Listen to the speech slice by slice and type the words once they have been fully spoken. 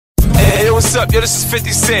what's up? Yo, this is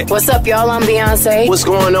 50 Cent. What's up, y'all? I'm Beyonce. What's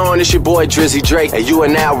going on? It's your boy Drizzy Drake, and you are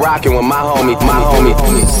now rocking with my homie.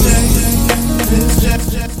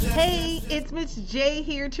 Hey, it's Miz J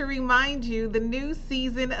here to remind you the new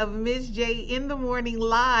season of Miz J in the Morning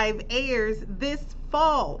Live airs this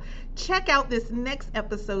fall. Check out this next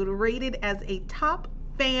episode rated as a top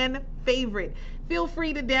fan favorite. Feel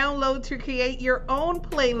free to download to create your own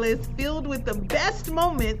playlist filled with the best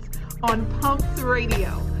moments on Pumps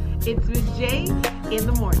Radio. It's Miz J in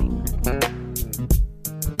the morning.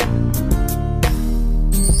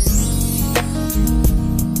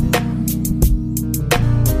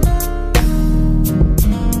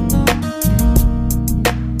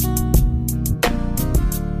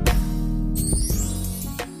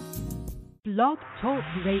 Blog Talk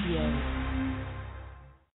Radio.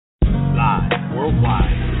 Live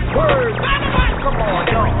worldwide. Word. Come on,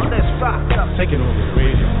 y'all. Let's rock up. Take it over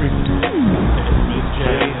radio frequency. Miz J in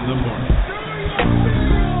the morning.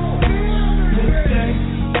 Miz J in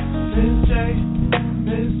the morning.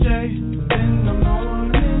 Miz J in the morning.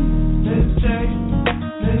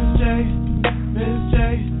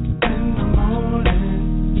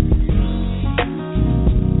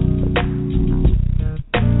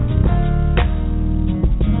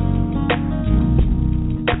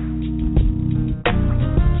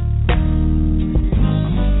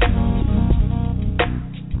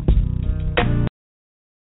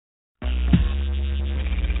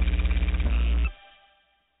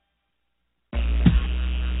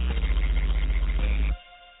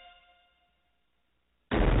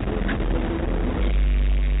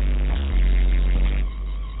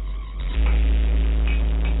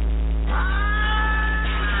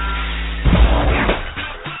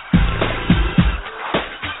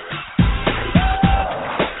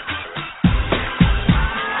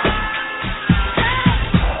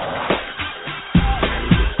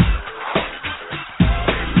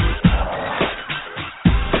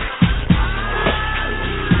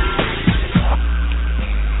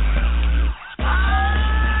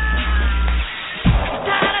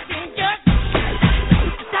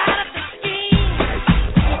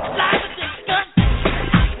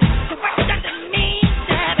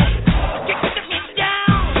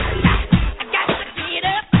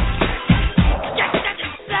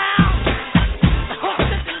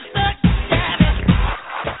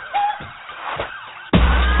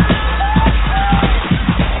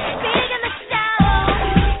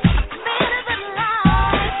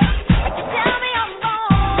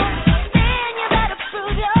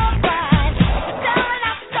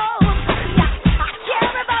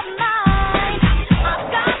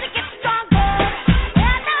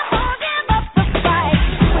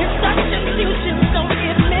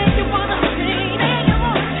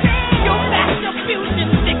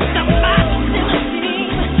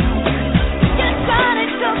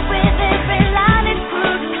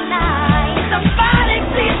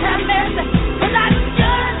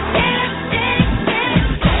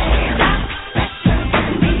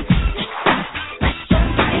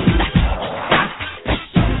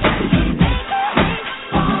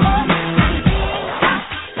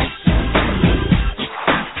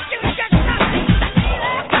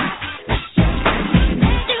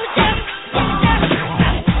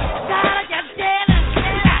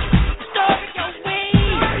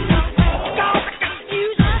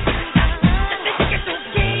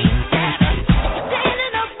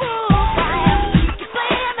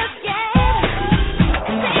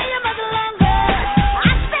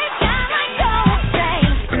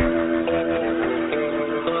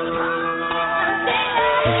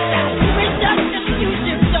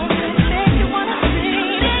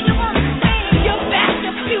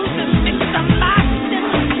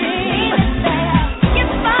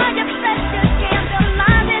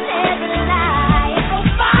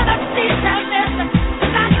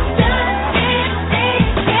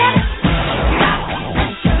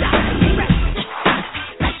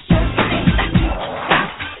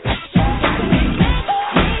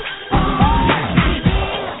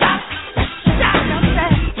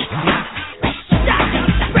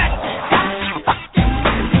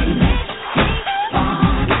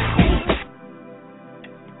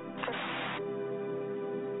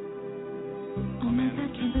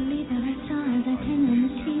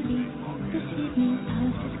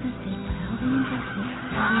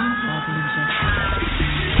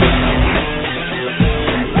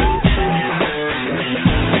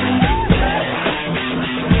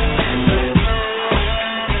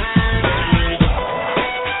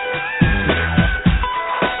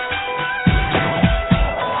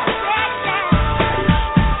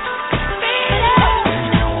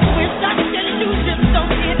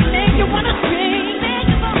 You wanna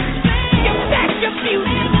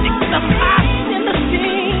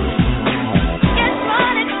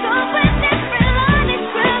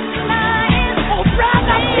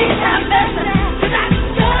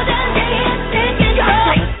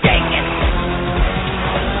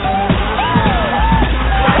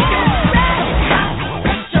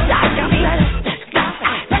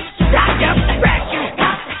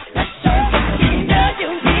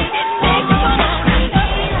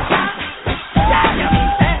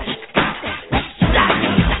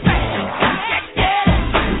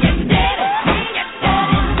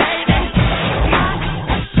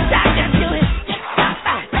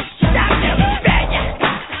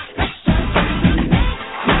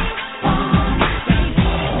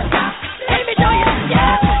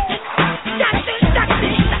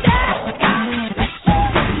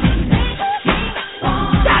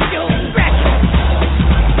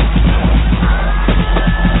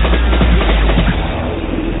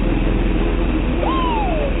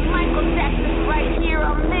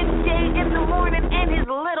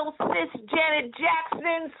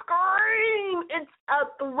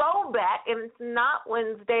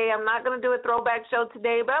I'm not going to do a throwback show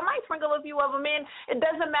today, but I might sprinkle a few of them in. It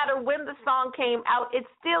doesn't matter when the song came out. It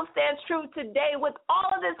still stands true today with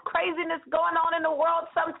all of this craziness going on in the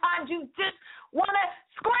world. Sometimes you just want to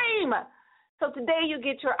scream. So today you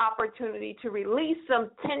get your opportunity to release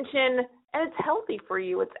some tension, and it's healthy for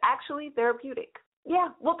you. It's actually therapeutic.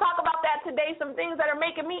 Yeah, we'll talk about that today, some things that are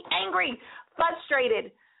making me angry,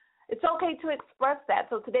 frustrated. It's okay to express that.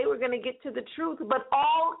 So today we're going to get to the truth, but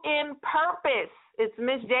all in purpose. It's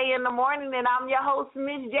Miz J in the morning, and I'm your host,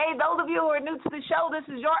 Miz J. Those of you who are new to the show, this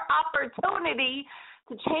is your opportunity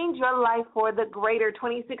to change your life for the greater.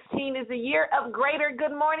 2016 is a year of greater.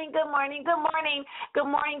 Good morning, good morning, good morning. Good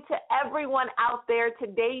morning to everyone out there.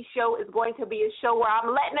 Today's show is going to be a show where I'm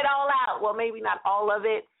letting it all out. Well, maybe not all of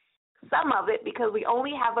it, some of it, because we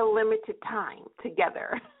only have a limited time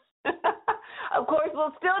together. Of course,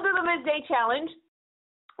 we'll still do the Miz J challenge.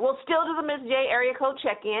 We'll still do the Miz J area code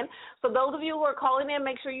check-in. So those of you who are calling in,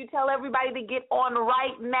 make sure you tell everybody to get on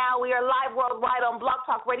right now. We are live worldwide on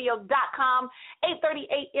blogtalkradio.com, 8:30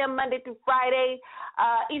 a.m. Monday through Friday,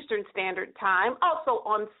 Eastern Standard Time. Also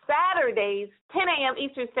on Saturdays, 10 a.m.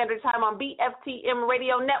 Eastern Standard Time on BFTM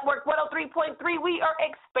Radio Network 103.3. We are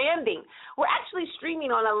expanding. We're actually streaming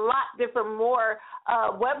on a lot different more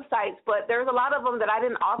websites, but there's a lot of them that I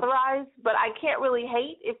didn't authorize, but I can't really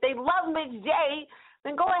hate. If they love Miz J,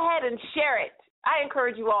 then go ahead and share it. I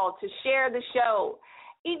encourage you all to share the show.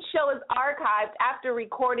 Each show is archived after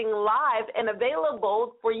recording live and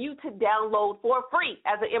available for you to download for free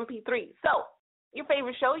as an MP3. So your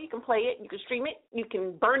favorite show, you can play it, you can stream it, you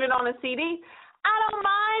can burn it on a CD. I don't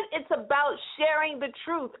mind. It's about sharing the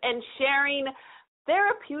truth and sharing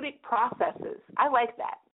therapeutic processes. I like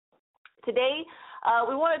that. Today,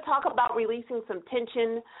 we want to talk about releasing some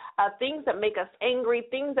tension, things that make us angry,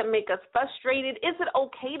 things that make us frustrated. Is it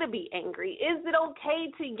okay to be angry? Is it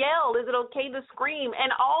okay to yell? Is it okay to scream?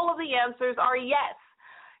 And all of the answers are yes.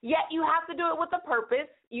 Yet you have to do it with a purpose.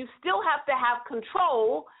 You still have to have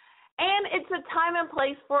control, and it's a time and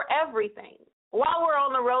place for everything. While we're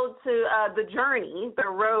on the road to the journey, the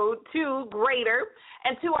road to greater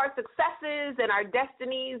and to our successes and our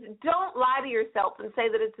destinies, don't lie to yourself and say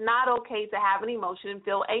that it's not okay to have an emotion and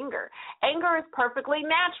feel anger. Anger is perfectly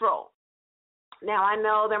natural. Now, I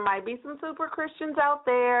know there might be some super Christians out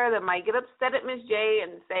there that might get upset at Miz J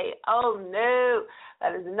and say, oh, no,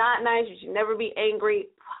 that is not nice. You should never be angry.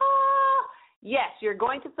 Yes, you're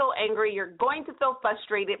going to feel angry. You're going to feel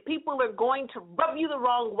frustrated. People are going to rub you the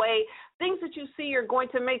wrong way. Things that you see are going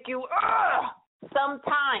to make you,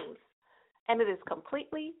 sometimes. And it is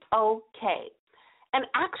completely okay. And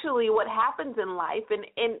actually what happens in life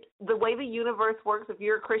and the way the universe works, if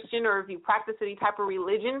you're a Christian or if you practice any type of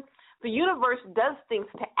religion, the universe does things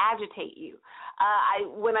to agitate you.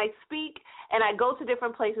 When I speak and I go to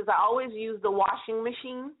different places, I always use the washing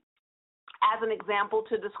machine as an example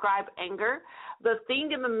to describe anger. The thing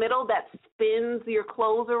in the middle that spins your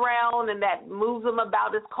clothes around and that moves them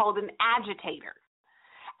about is called an agitator.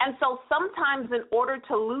 And so sometimes in order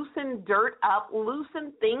to loosen dirt up,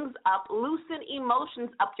 loosen things up, loosen emotions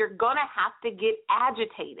up, you're going to have to get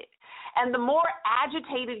agitated. And the more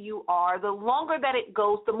agitated you are, the longer that it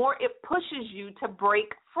goes, the more it pushes you to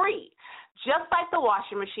break free. Just like the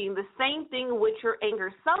washing machine, the same thing with your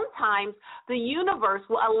anger. Sometimes the universe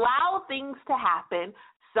will allow things to happen.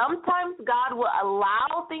 Sometimes God will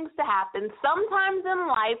allow things to happen. Sometimes in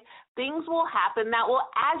life, things will happen that will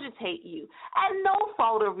agitate you at no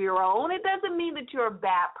fault of your own. It doesn't mean that you're a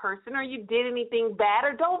bad person or you did anything bad,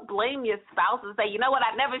 or don't blame your spouse and say, you know what,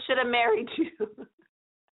 I never should have married you.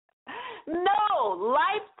 No,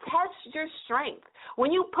 life tests your strength.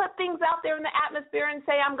 When you put things out there in the atmosphere and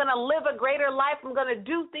say, I'm going to live a greater life, I'm going to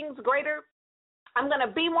do things greater, I'm going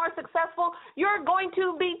to be more successful, you're going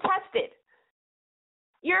to be tested.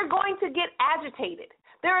 You're going to get agitated.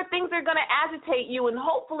 There are things that are going to agitate you, and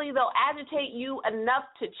hopefully they'll agitate you enough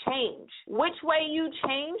to change. Which way you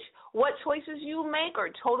change, what choices you make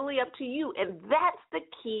are totally up to you, and that's the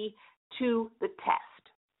key to the test.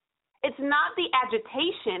 It's not the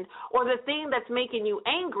agitation or the thing that's making you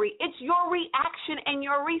angry. It's your reaction and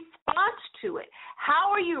your response to it. How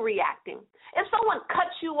are you reacting? If someone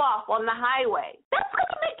cuts you off on the highway, that's going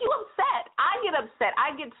to make you upset. I get upset.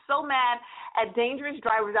 I get so mad at dangerous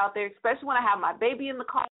drivers out there, especially when I have my baby in the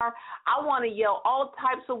car. I want to yell all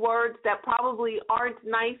types of words that probably aren't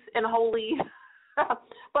nice and holy,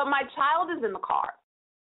 but my child is in the car.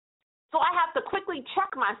 So I have to quickly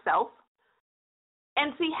check myself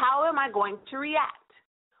and see how am I going to react.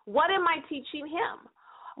 What am I teaching him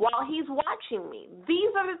while he's watching me?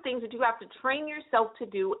 These are the things that you have to train yourself to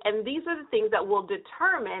do, and these are the things that will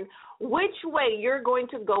determine which way you're going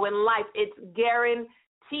to go in life. It's guaranteed.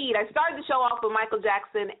 guaranteed. I started the show off with Michael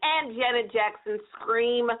Jackson and Janet Jackson's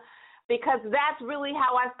Scream, because that's really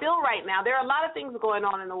how I feel right now. There are a lot of things going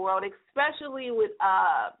on in the world, especially with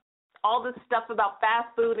all this stuff about fast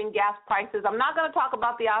food and gas prices. I'm not going to talk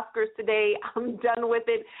about the Oscars today. I'm done with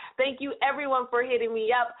it. Thank you, everyone, for hitting me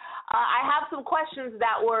up. I have some questions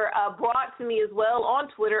that were brought to me as well on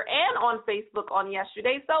Twitter and on Facebook on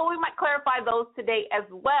yesterday, so we might clarify those today as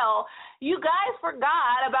well. You guys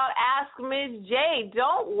forgot about Ask Miz J.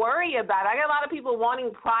 Don't worry about it. I got a lot of people wanting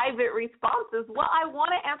private responses. Well, I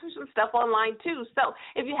want to answer some stuff online, too. So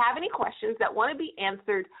if you have any questions that want to be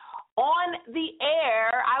answered on the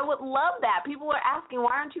air, I would love that. People are asking,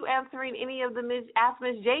 why aren't you answering any of the Ask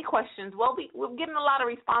Miz J questions? Well, we're getting a lot of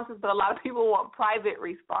responses, but a lot of people want private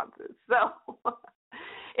responses. So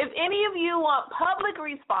if any of you want public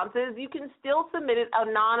responses, you can still submit it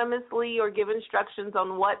anonymously or give instructions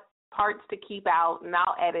on what parts to keep out, and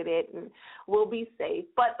I'll edit it, and we'll be safe.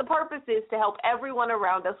 But the purpose is to help everyone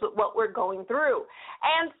around us with what we're going through.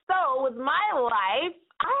 And so with my life,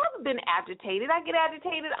 I have been agitated. I get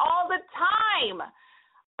agitated all the time.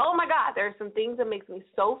 Oh, my God, there are some things that makes me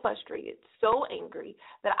so frustrated, so angry,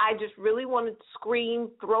 that I just really want to scream,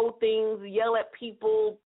 throw things, yell at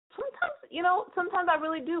people. Sometimes I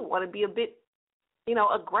really do want to be a bit,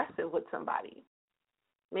 aggressive with somebody.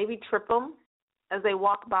 Maybe trip them as they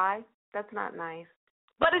walk by. That's not nice.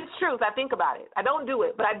 But it's truth. I think about it. I don't do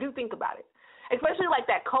it, but I do think about it. Especially like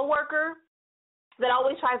that coworker that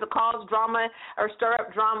always tries to cause drama or stir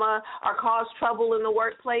up drama or cause trouble in the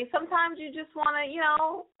workplace. Sometimes you just want to,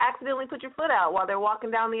 accidentally put your foot out while they're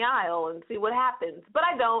walking down the aisle and see what happens. But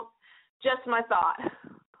I don't. Just my thought.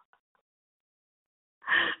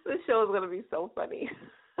 This show is going to be so funny.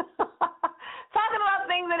 Talking about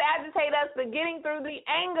things that agitate us, but getting through the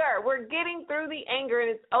anger. We're getting through the anger, and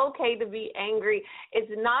it's okay to be angry. It's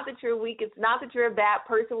not that you're weak. It's not that you're a bad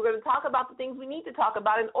person. We're going to talk about the things we need to talk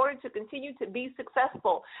about in order to continue to be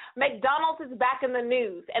successful. McDonald's is back in the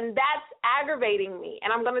news, and that's aggravating me,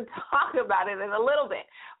 and I'm going to talk about it in a little bit.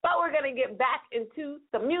 But we're going to get back into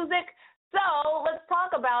some music. So let's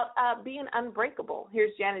talk about being unbreakable.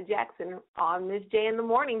 Here's Janet Jackson on Miz J in the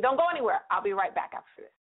Morning. Don't go anywhere. I'll be right back after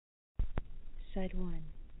this. Side 1.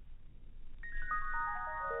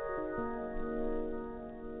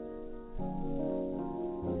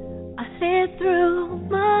 I lived through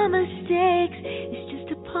my mistakes. It's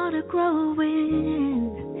just a part of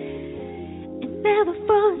growing. And never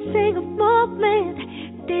for a single moment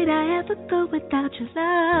did I ever go without your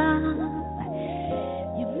love.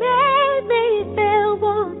 You made me feel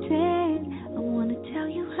wanted. I want to tell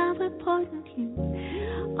you how important you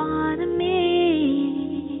are to me.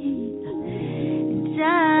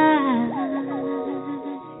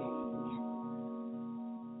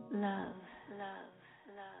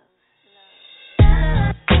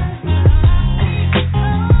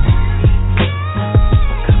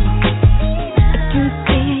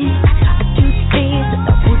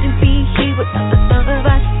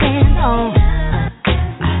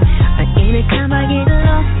 Anytime I get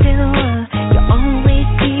lost in the world, you always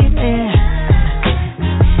be there.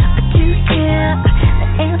 I do care the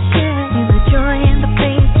answer and the joy and the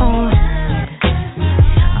pain for.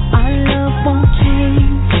 Our love won't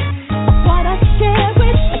change. What I share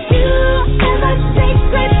with you and my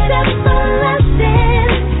sacred everlasting,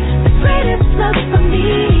 the greatest love for me.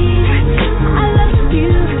 I love you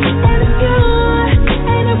and it's good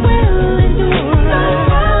and it will endure. No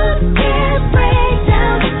one can break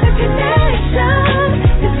down the connection.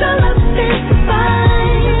 Cause our love is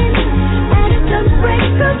divine and it's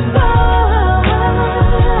unbreakable.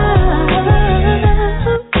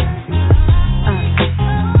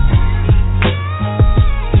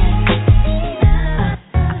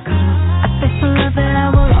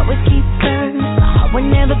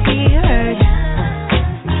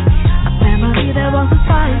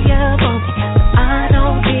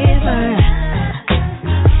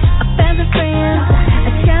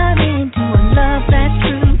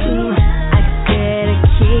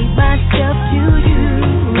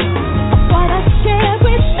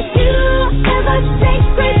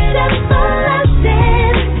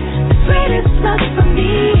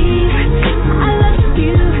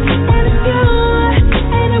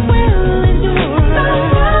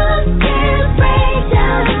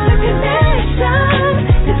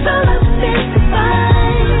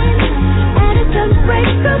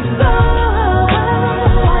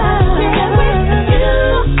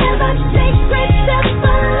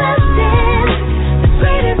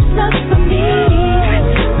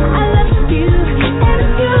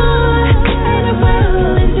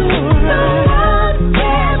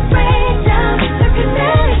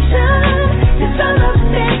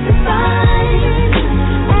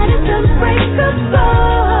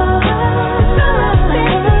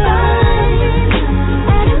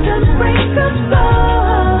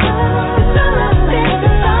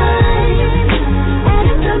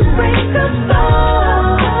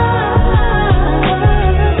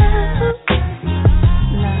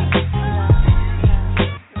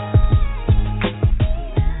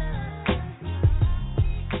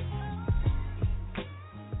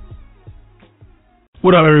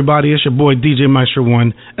 What up, everybody? It's your boy DJ Maestro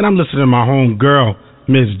One, and I'm listening to my home girl,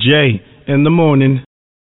 Miz J, in the morning.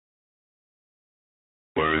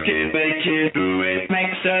 Work it, make it, do it,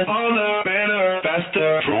 makes us harder, better,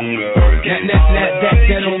 faster, stronger.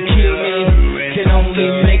 That don't kill me, can only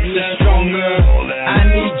make me stronger. I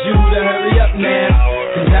need you to hurry up now,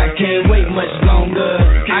 cause I can't wait much longer.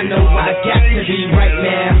 I know I got to be right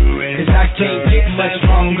now, cause I can't get much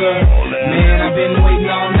stronger. Man, I've been waiting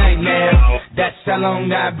all night now, that's how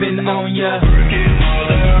long I've been on ya. I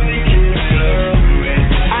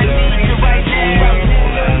need you right now.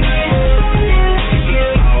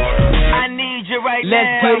 Right Let's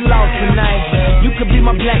now. Get lost tonight. You could be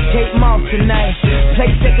my black Kate Moss tonight. Play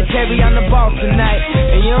secretary on the ball tonight.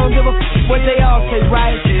 And you don't give a what they all say,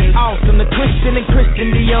 right? Awesome, the Christian and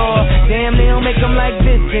Christian Dior. Damn, they don't make them like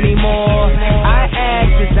this anymore. I ask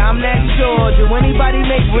this, I'm not sure. Do anybody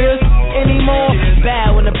make real anymore?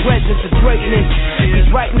 Bow in the presence of greatness. Cause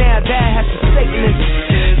right now, that has to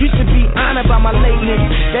Satanist. You should be honored by my lateness.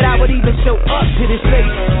 That I would even show up to this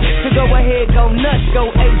place. So go ahead, go nuts, go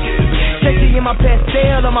ace. Sexy in my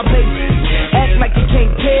pastel on my page. Act like you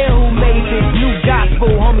can't tell who made this new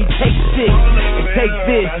gospel, homie. Take this and take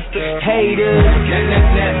this, haters.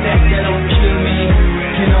 That don't kill me,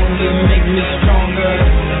 can only make me stronger.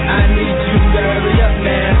 I need you to hurry up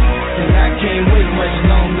now, cause I can't wait much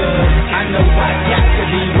longer. I know I got to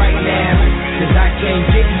be right now, cause I can't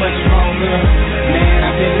get much longer. Man,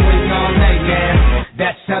 I've been waiting all night now,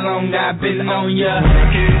 that's how long I've been on ya.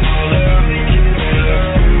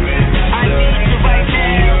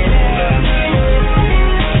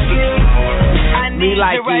 Me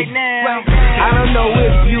like right now. I don't know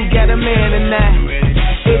if you got a man or not,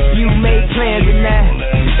 if you made plans or not,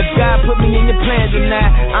 if God put me in your plans or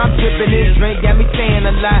not. I'm tripping, this drink got me saying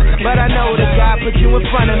a lot, but I know that God put you in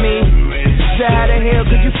front of me. So how the hell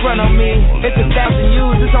could you front on me? It's 1,000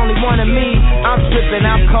 yous, it's only one of me. I'm tripping,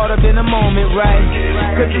 I'm caught up in the moment, right?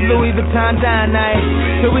 Cause it's Louis Vuitton dine night,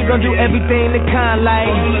 so we gon' do everything the kind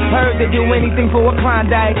like. Heard they do anything for a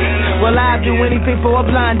Klondike, well I'll do anything for a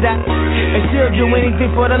blind eye. And she'll do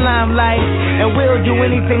anything for the limelight, and we'll do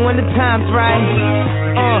anything when the time's right.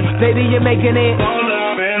 Baby, you're making it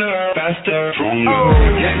harder, better, faster, stronger.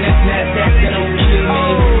 That don't kill me,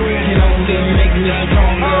 can only make me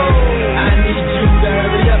stronger. I need you to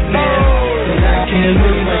hurry up now, cause I can't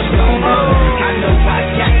wait much longer. I know I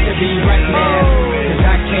got to be right now, cause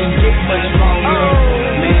I can't get much longer.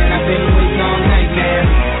 Man, I've been waiting all night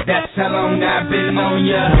now, that's how long I've been on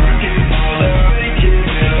ya.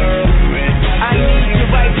 I need you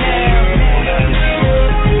right now.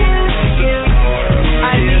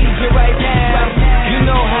 I need you right now. You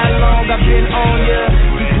know how long I've been on ya.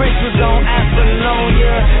 This Prince was on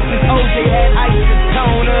Apollonia. This OJ had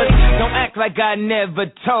isotoners. Don't act like I never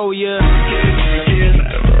told ya.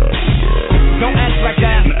 Don't act like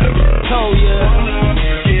I told ya.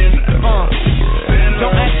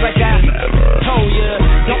 Don't act like I told ya.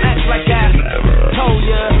 Don't act like I told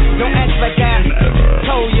ya. Don't act like I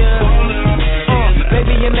told ya.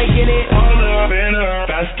 Baby, you're making it harder, better,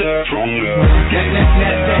 faster, stronger. That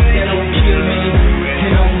don't kill me,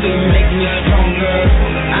 can only make me stronger.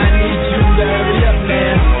 I need you to hurry up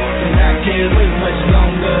now, cause I can't wait much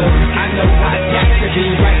longer. I know I got to be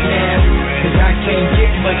right now, cause I can't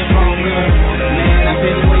get much stronger. Man, I've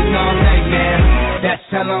been waiting all night now, that's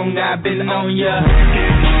how long I've been on ya.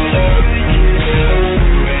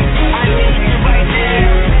 I need you right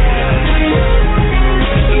now.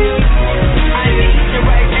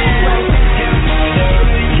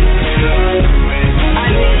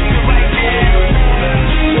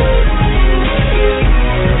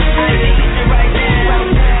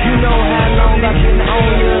 I've been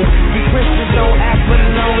on ya. These Christians don't act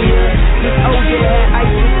Apollonia. This OJ had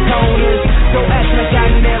isotoners. Don't act like I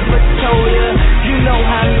never told ya. You know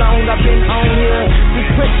how long I've been on ya. These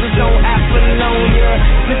Christians don't Apollonia.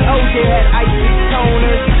 This OJ had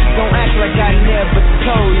isotoners. Don't act like I never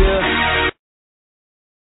told ya.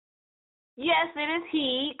 Yes, it is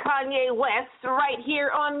he, Kanye West, right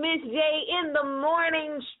here on Miz J in the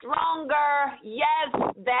morning. Stronger. Yes,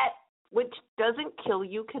 that which doesn't kill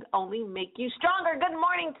you can only make you stronger. Good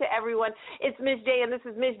morning to everyone. It's Miz J, and this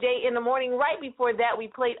is Miz J in the morning. Right before that,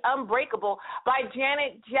 we played Unbreakable by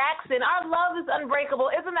Janet Jackson. Our love is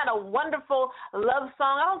unbreakable. Isn't that a wonderful love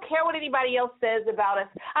song? I don't care what anybody else says about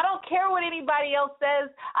us. I don't care what anybody else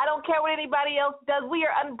says. I don't care what anybody else does. We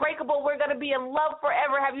are unbreakable. We're going to be in love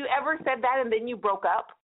forever. Have you ever said that and then you broke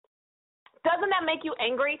up? Doesn't that make you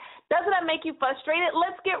angry? Doesn't that make you frustrated?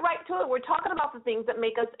 Let's get right to it. We're talking about the things that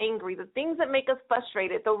make us angry, the things that make us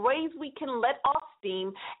frustrated, the ways we can let off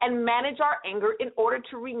steam and manage our anger in order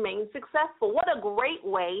to remain successful. What a great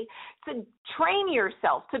way to train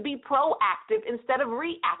yourself to be proactive instead of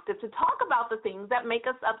reactive, to talk about the things that make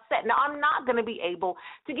us upset. Now, I'm not going to be able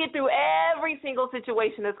to get through every single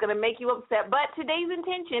situation that's going to make you upset, but today's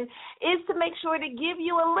intention is to make sure to give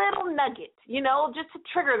you a little nugget, just to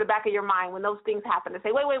trigger the back of your mind when those things happen, to say,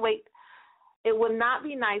 wait. It would not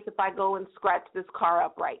be nice if I go and scratch this car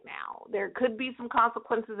up right now. There could be some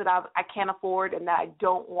consequences that I can't afford and that I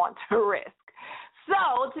don't want to risk.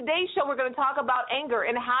 So today's show, we're going to talk about anger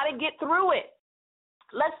and how to get through it.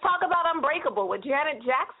 Let's talk about Unbreakable with Janet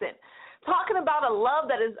Jackson. Talking about a love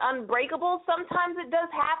that is unbreakable, sometimes it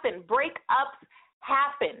does happen. Breakups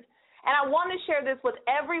happen. And I want to share this with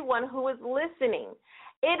everyone who is listening.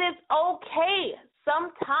 It is okay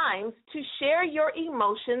sometimes to share your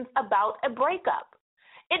emotions about a breakup.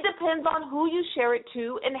 It depends on who you share it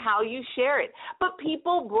to and how you share it. But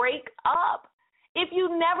people break up. If you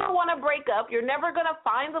never want to break up, you're never going to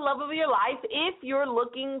find the love of your life if you're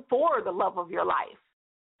looking for the love of your life.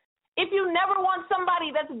 If you never want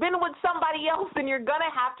somebody that's been with somebody else, then you're going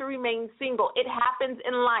to have to remain single. It happens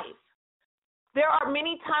in life. There are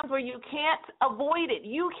many times where you can't avoid it.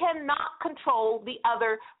 You cannot control the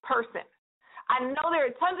other person. I know there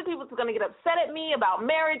are tons of people who are going to get upset at me about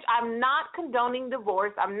marriage. I'm not condoning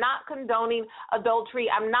divorce. I'm not condoning adultery.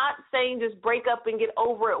 I'm not saying just break up and get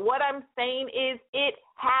over it. What I'm saying is it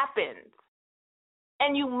happens.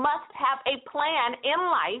 And you must have a plan in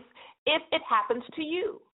life if it happens to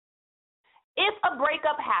you. If a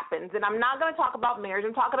breakup happens, and I'm not going to talk about marriage,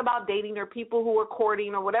 I'm talking about dating or people who are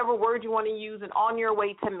courting or whatever word you want to use and on your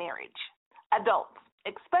way to marriage. Adults,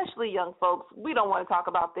 especially young folks, we don't want to talk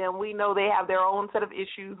about them. We know they have their own set of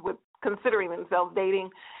issues with considering themselves dating,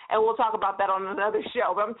 and we'll talk about that on another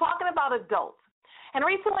show. But I'm talking about adults. And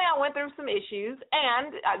recently I went through some issues,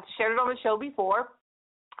 and I shared it on the show before.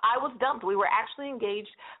 I was dumped. We were actually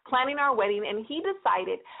engaged, planning our wedding, and he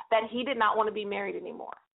decided that he did not want to be married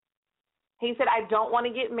anymore. He said, I don't want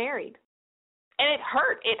to get married. And it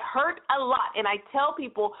hurt. It hurt a lot. And I tell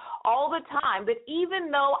people all the time that even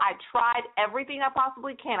though I tried everything I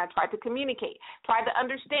possibly can, I tried to communicate, tried to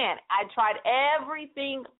understand, I tried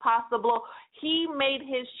everything possible, he made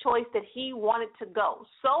his choice that he wanted to go.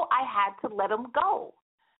 So I had to let him go.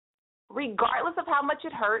 Regardless of how much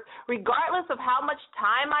it hurt, regardless of how much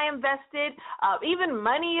time I invested, even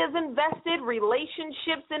money is invested,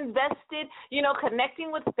 relationships invested,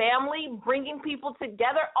 connecting with family, bringing people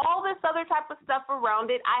together, all this other type of stuff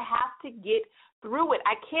around it, I have to get through it.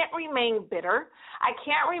 I can't remain bitter. I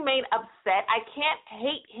can't remain upset. I can't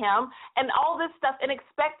hate him and all this stuff and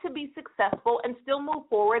expect to be successful and still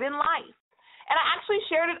move forward in life. And I actually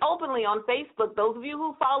shared it openly on Facebook. Those of you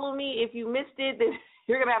who follow me, if you missed it, then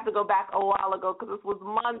you're going to have to go back a while ago because this was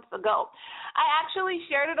months ago. I actually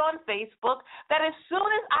shared it on Facebook that as soon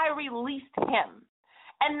as I released him,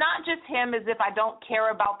 and not just him as if I don't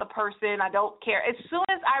care about the person, I don't care. As soon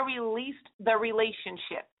as I released the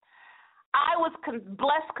relationship, I was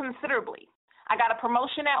blessed considerably. I got a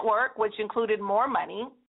promotion at work, which included more money.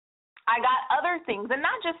 I got other things, and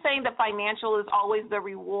not just saying that financial is always the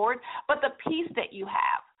reward, but the peace that you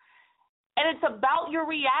have. And it's about your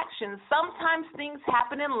reactions. Sometimes things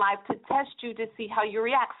happen in life to test you to see how you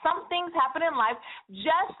react. Some things happen in life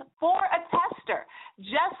just for a tester,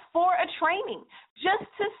 just for a training, just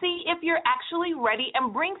to see if you're actually ready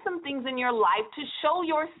and bring some things in your life to show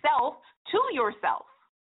yourself to yourself.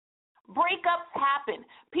 Breakups happen.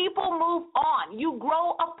 People move on. You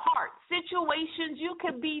grow apart. Situations, you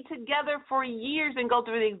could be together for years and go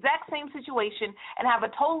through the exact same situation and have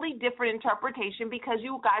a totally different interpretation because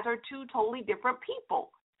you guys are two totally different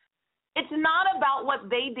people. It's not about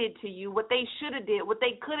what they did to you, what they should have did, what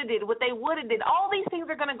they could have did, what they would have did. All these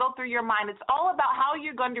things are going to go through your mind. It's all about how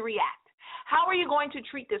you're going to react. How are you going to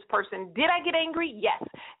treat this person? Did I get angry? Yes.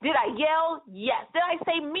 Did I yell? Yes. Did I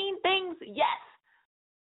say mean things? Yes.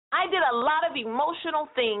 I did a lot of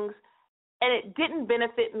emotional things, and it didn't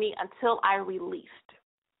benefit me until I released.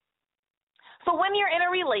 So when you're in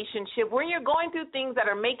a relationship, when you're going through things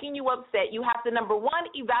that are making you upset, you have to, number one,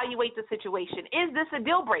 evaluate the situation. Is this a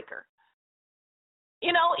deal breaker?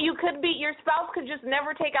 You could be, your spouse could just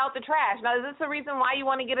never take out the trash. Now, is this the reason why you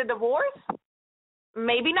want to get a divorce?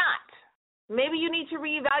 Maybe not. Maybe you need to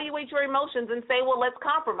reevaluate your emotions and say, well, let's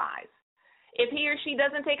compromise. If he or she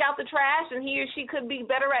doesn't take out the trash, and he or she could be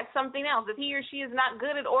better at something else. If he or she is not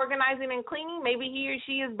good at organizing and cleaning, maybe he or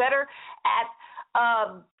she is better at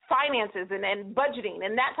finances and budgeting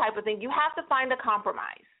and that type of thing. You have to find a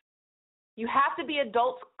compromise. You have to be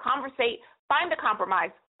adults, conversate, find a compromise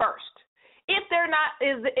first. If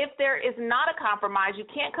there is not a compromise, you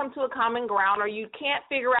can't come to a common ground, or you can't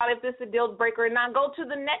figure out if this is a deal breaker or not, go to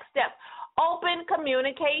the next step. Open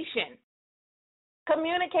communication.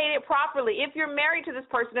 Communicate it properly. If you're married to this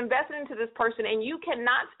person, invested into this person, and you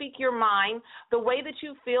cannot speak your mind the way that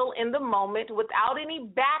you feel in the moment without any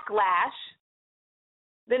backlash,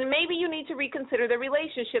 then maybe you need to reconsider the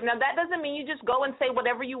relationship. Now, that doesn't mean you just go and say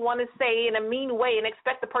whatever you want to say in a mean way and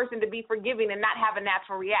expect the person to be forgiving and not have a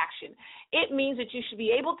natural reaction. It means that you should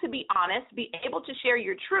be able to be honest, be able to share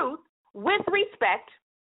your truth with respect,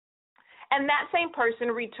 and that same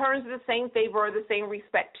person returns the same favor or the same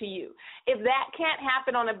respect to you. If that can't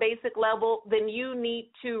happen on a basic level, then you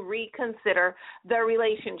need to reconsider the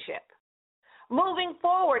relationship. Moving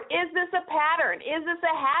forward, is this a pattern? Is this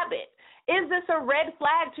a habit? Is this a red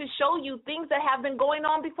flag to show you things that have been going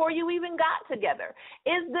on before you even got together?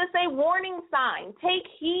 Is this a warning sign? Take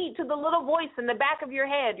heed to the little voice in the back of your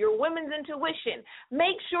head, your women's intuition.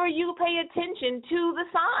 Make sure you pay attention to the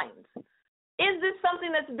signs. Is this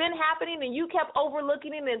something that's been happening and you kept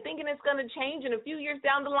overlooking it and thinking it's going to change, and a few years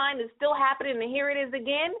down the line it's still happening and here it is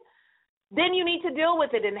again? Then you need to deal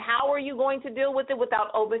with it. And how are you going to deal with it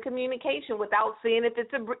without open communication, without seeing if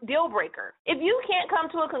it's a deal breaker? If you can't come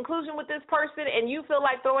to a conclusion with this person and you feel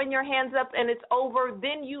like throwing your hands up and it's over,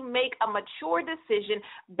 then you make a mature decision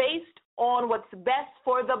based on what's best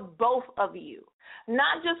for the both of you.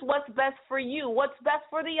 Not just what's best for you, what's best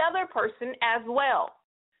for the other person as well.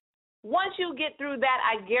 Once you get through that,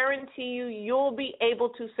 I guarantee you'll be able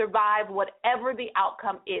to survive whatever the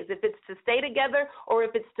outcome is, if it's to stay together or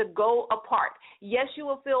if it's to go apart. Yes, you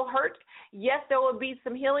will feel hurt. Yes, there will be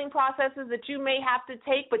some healing processes that you may have to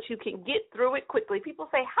take, but you can get through it quickly. People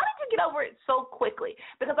say, how did you get over it so quickly?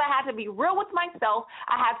 Because I had to be real with myself.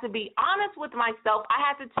 I had to be honest with myself. I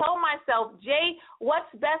had to tell myself, Jay, what's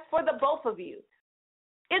best for the both of you?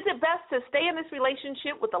 Is it best to stay in this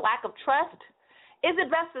relationship with a lack of trust? Is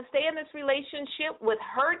it best to stay in this relationship with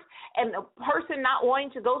hurt and the person not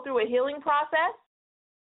wanting to go through a healing process?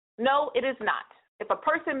 No, it is not. If a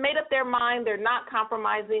person made up their mind, they're not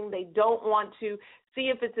compromising, they don't want to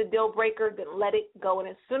see if it's a deal breaker, then let it go. And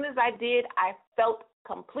as soon as I did, I felt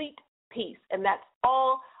complete peace. And that's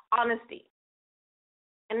all honesty.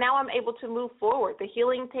 And now I'm able to move forward. The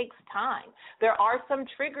healing takes time. There are some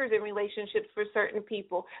triggers in relationships for certain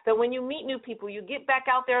people that when you meet new people, you get back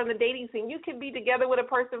out there on the dating scene. You can be together with a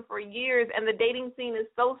person for years, and the dating scene is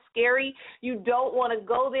so scary. You don't want to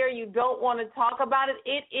go there. You don't want to talk about it.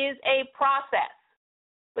 It is a process.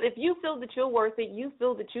 But if you feel that you're worth it, you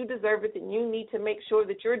feel that you deserve it, then you need to make sure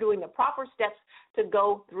that you're doing the proper steps to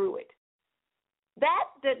go through it.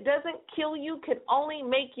 That doesn't kill you can only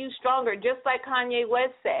make you stronger, just like Kanye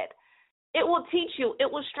West said. It will teach you.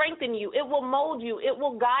 It will strengthen you. It will mold you. It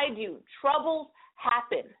will guide you. Troubles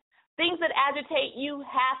happen. Things that agitate you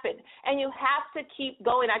happen, and you have to keep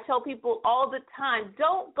going. I tell people all the time,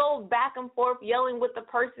 don't go back and forth yelling with the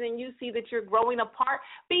person and you see that you're growing apart.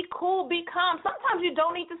 Be cool, be calm. Sometimes you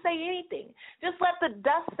don't need to say anything. Just let the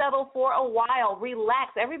dust settle for a while.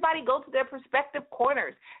 Relax. Everybody go to their respective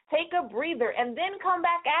corners. Take a breather and then come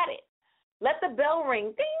back at it. Let the bell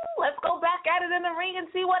ring. Ding. Let's go back at it in the ring and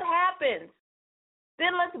see what happens.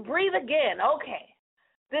 Then let's breathe again. Okay,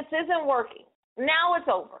 this isn't working. Now it's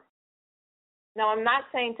over. Now, I'm not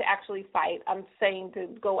saying to actually fight. I'm saying to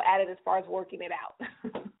go at it as far as working it out.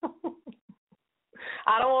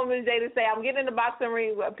 I don't want Miz J to say, I'm getting in the boxing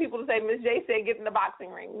ring. People to say, Miz J said, get in the boxing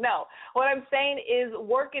ring. No. What I'm saying is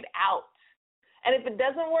work it out. And if it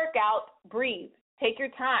doesn't work out, breathe. Take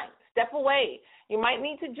your time. Step away. You might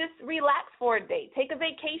need to just relax for a day. Take a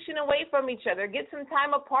vacation away from each other. Get some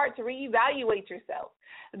time apart to reevaluate yourself.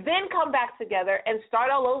 Then come back together and start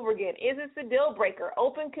all over again. Is this a deal breaker?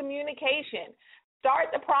 Open communication. Start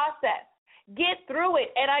the process. Get through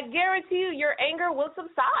it. And I guarantee you your anger will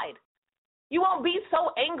subside. You won't be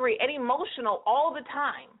so angry and emotional all the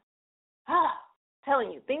time.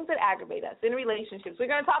 Telling you, things that aggravate us in relationships. We're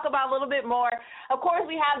going to talk about a little bit more. Of course,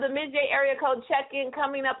 we have the Miz J area code check-in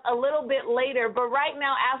coming up a little bit later. But right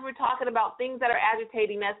now, as we're talking about things that are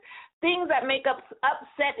agitating us, things that make us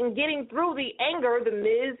upset and getting through the anger, the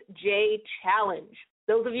Miz J challenge.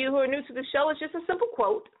 Those of you who are new to the show, it's just a simple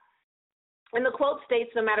quote. And the quote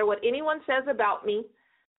states, no matter what anyone says about me,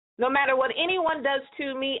 no matter what anyone does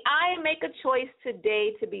to me, I make a choice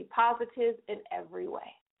today to be positive in every way.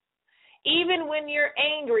 Even when you're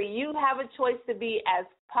angry, you have a choice to be as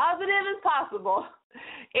positive as possible.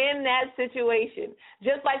 in that situation.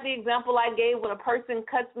 Just like the example I gave when a person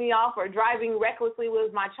cuts me off or driving recklessly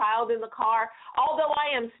with my child in the car, although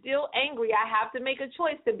I am still angry, I have to make a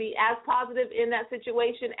choice to be as positive in that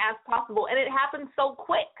situation as possible. And it happens so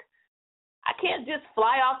quick. I can't just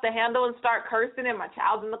fly off the handle and start cursing and my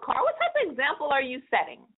child's in the car. What type of example are you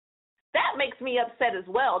setting? That makes me upset as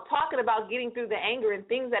well, talking about getting through the anger and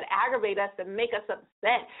things that aggravate us and make us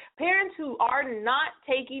upset. Parents who are not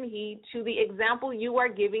taking heed to the example you are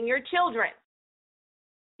giving your children.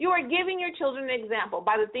 You are giving your children an example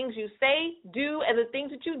by the things you say, do, and the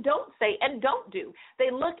things that you don't say and don't do.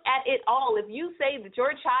 They look at it all. If you say that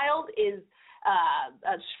your child is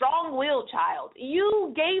a strong-willed child,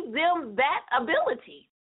 you gave them that ability.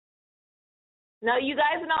 Now, you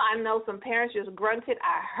guys know, I know some parents just grunted,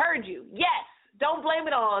 I heard you. Yes, don't blame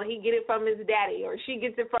it on he get it from his daddy or she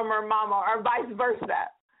gets it from her mama or vice versa.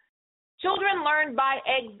 Children learn by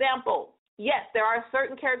example. Yes, there are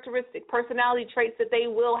certain characteristic personality traits that they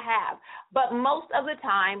will have, but most of the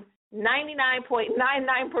time,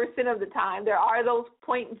 99.99% of the time, there are those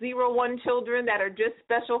 0.01 children that are just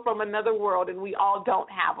special from another world, and we all don't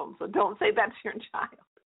have them, so don't say that's your child.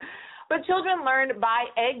 But children learn by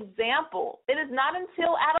example. It is not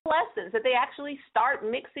until adolescence that they actually start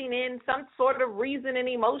mixing in some sort of reason and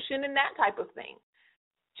emotion and that type of thing.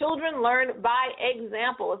 Children learn by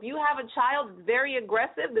example. If you have a child that's very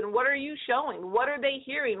aggressive, then what are you showing? What are they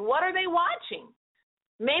hearing? What are they watching?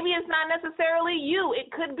 Maybe it's not necessarily you.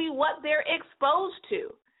 It could be what they're exposed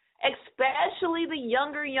to, especially the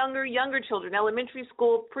younger children, elementary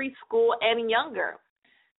school, preschool, and younger.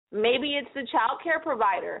 Maybe it's the child care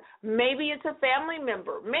provider. Maybe it's a family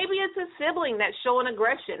member. Maybe it's a sibling that's showing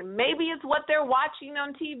aggression. Maybe it's what they're watching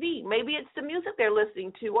on TV. Maybe it's the music they're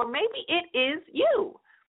listening to, or maybe it is you.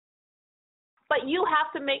 But you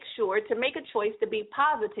have to make sure to make a choice to be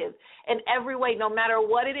positive in every way, no matter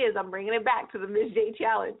what it is. I'm bringing it back to the Miz J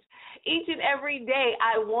challenge. Each and every day,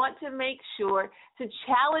 I want to make sure to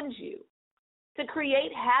challenge you to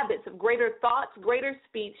create habits of greater thoughts, greater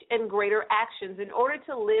speech, and greater actions in order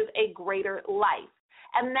to live a greater life.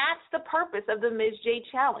 And that's the purpose of the Miz J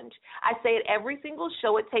challenge. I say it every single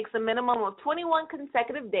show. It takes a minimum of 21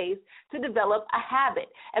 consecutive days to develop a habit.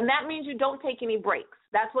 And that means you don't take any breaks.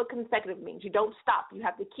 That's what consecutive means. You don't stop. You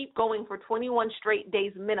have to keep going for 21 straight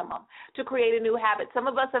days minimum to create a new habit. Some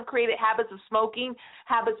of us have created habits of smoking,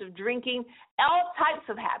 habits of drinking, all types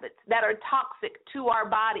of habits that are toxic to our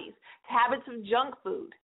bodies, habits of junk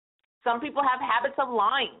food. Some people have habits of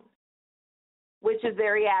lying, which is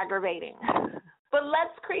very aggravating. But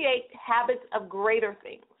let's create habits of greater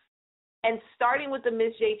things. And starting with the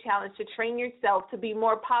Miz J challenge to train yourself to be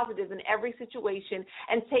more positive in every situation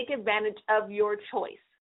and take advantage of your choice.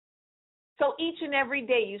 So each and every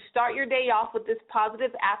day, you start your day off with this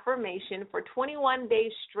positive affirmation for 21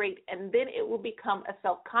 days straight, and then it will become a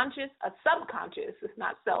subconscious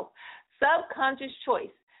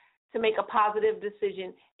choice to make a positive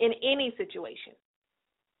decision in any situation.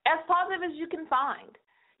 As positive as you can find.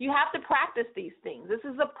 You have to practice these things. This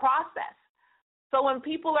is a process. So when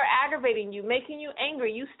people are aggravating you, making you angry,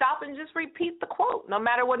 you stop and just repeat the quote. No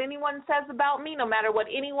matter what anyone says about me, no matter what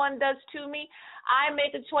anyone does to me, I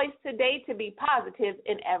make a choice today to be positive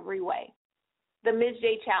in every way. The Miz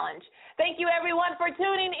J Challenge. Thank you, everyone, for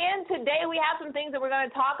tuning in. Today we have some things that we're going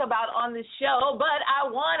to talk about on the show, but I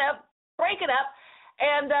want to break it up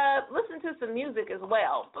and listen to some music as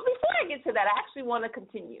well. But before I get to that, I actually want to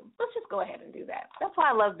continue. Let's just go ahead and do that. That's why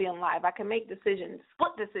I love being live. I can make decisions,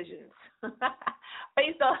 split decisions,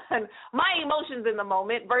 based on my emotions in the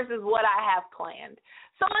moment versus what I have planned.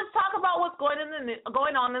 So let's talk about what's going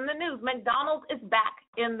on in the news. McDonald's is back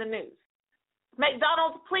in the news.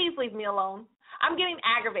 McDonald's, please leave me alone. I'm getting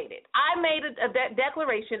aggravated. I made a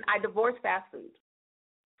declaration. I divorce fast food.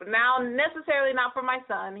 Now, necessarily not for my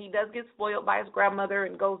son. He does get spoiled by his grandmother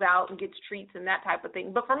and goes out and gets treats and that type of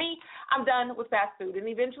thing. But for me, I'm done with fast food, and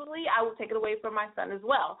eventually I will take it away from my son as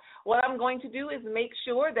well. What I'm going to do is make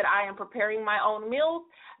sure that I am preparing my own meals,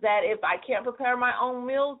 that if I can't prepare my own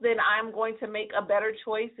meals, then I'm going to make a better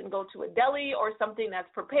choice and go to a deli or something that's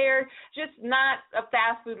prepared, just not a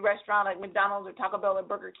fast food restaurant like McDonald's or Taco Bell or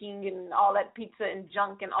Burger King and all that pizza and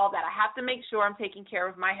junk and all that. I have to make sure I'm taking care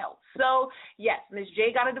of my health. So, yes, Miz J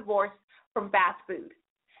got a divorce from fast food.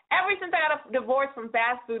 Ever since I got a divorce from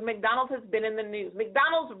fast food, McDonald's has been in the news.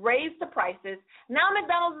 McDonald's raised the prices. Now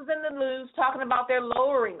McDonald's is in the news talking about they're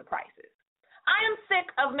lowering the prices. I am sick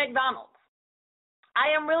of McDonald's.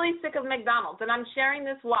 I am really sick of McDonald's, and I'm sharing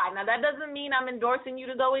this why. Now, that doesn't mean I'm endorsing you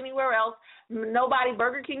to go anywhere else.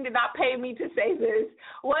 Burger King did not pay me to say this.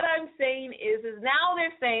 What I'm saying is now they're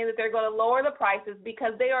they're saying that they're going to lower the prices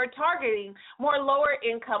because they are targeting more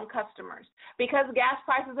lower-income customers. Because gas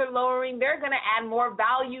prices are lowering, they're going to add more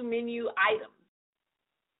value menu items.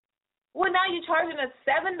 Well, now you're charging us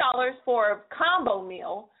 $7 for a combo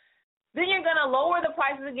meal. Then you're going to lower the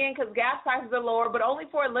prices again because gas prices are lower, but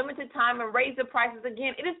only for a limited time, and raise the prices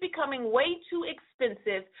again. It is becoming way too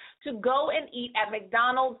expensive to go and eat at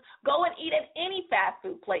McDonald's, go and eat at any fast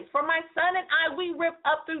food place. For my son and I, we rip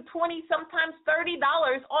up through $20, sometimes $30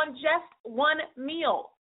 on just one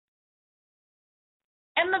meal.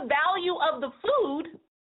 And the value of the food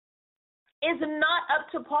is not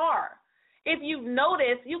up to par. If you've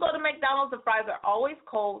noticed, you go to McDonald's, the fries are always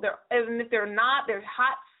cold. And if they're not, they're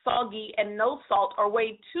hot, soggy, and no salt, or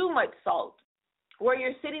way too much salt, where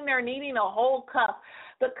you're sitting there needing a whole cup.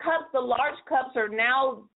 The large cups are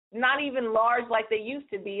now not even large like they used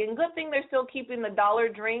to be. And good thing they're still keeping the dollar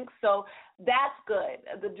drinks, so that's good.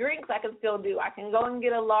 The drinks I can still do. I can go and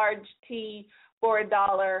get a large tea for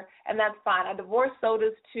 $1, and that's fine. I divorce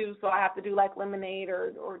sodas too, so I have to do like lemonade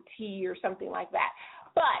or tea or something like that.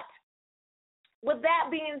 But with that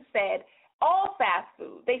being said, all fast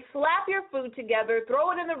food, they slap your food together, throw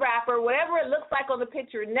it in the wrapper, whatever it looks like on the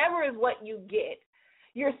picture never is what you get.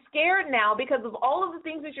 You're scared now because of all of the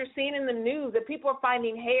things that you're seeing in the news, that people are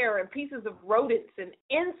finding hair and pieces of rodents and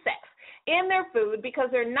insects in their food because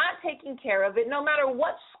they're not taking care of it, no matter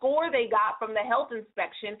what score they got from the health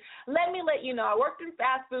inspection. Let me let you know, I worked in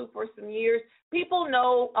fast food for some years. People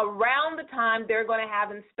know around the time they're going to have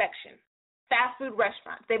inspection. Fast food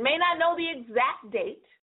restaurants, they may not know the exact date,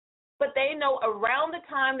 but they know around the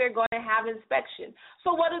time they're going to have inspection.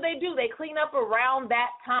 So what do? They clean up around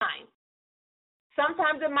that time.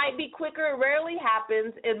 Sometimes it might be quicker. It rarely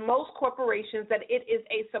happens in most corporations that it is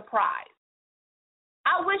a surprise.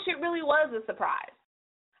 I wish it really was a surprise.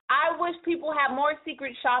 I wish people had more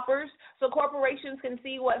secret shoppers so corporations can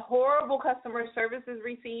see what horrible customer service is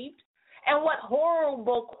received and what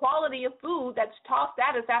horrible quality of food that's tossed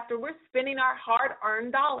at us after we're spending our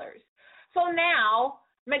hard-earned dollars. So now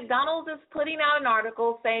McDonald's is putting out an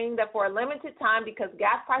article saying that for a limited time, because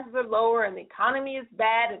gas prices are lower and the economy is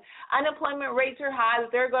bad and unemployment rates are high,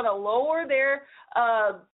 that they're going to lower their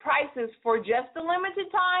prices for just a limited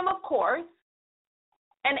time, of course,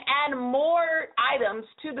 and add more items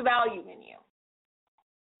to the value menu.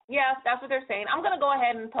 Yes, that's what they're saying. I'm going to go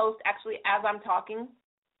ahead and post, actually, as I'm talking.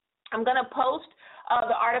 I'm going to post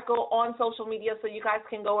the article on social media so you guys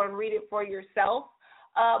can go and read it for yourself.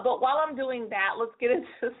 But while I'm doing that, let's get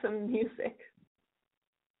into some music.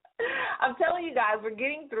 I'm telling you guys, we're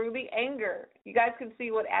getting through the anger. You guys can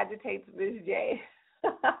see what agitates Miz J.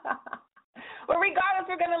 But regardless,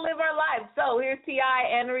 we're going to live our lives. So here's T.I.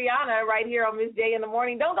 and Rihanna right here on Miz J in the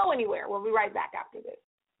morning. Don't go anywhere. We'll be right back after this.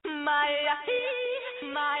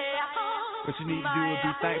 What you need to do is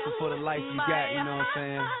be thankful for the life you got, you know what I'm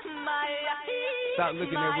saying? Stop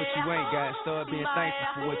looking at what you ain't got. Start being thankful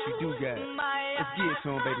for what you do got. Let's get it to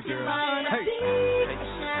him, baby girl. Hey.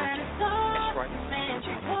 That's right.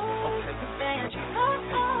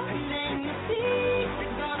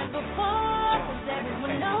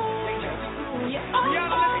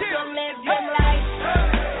 Rihanna, let's get it.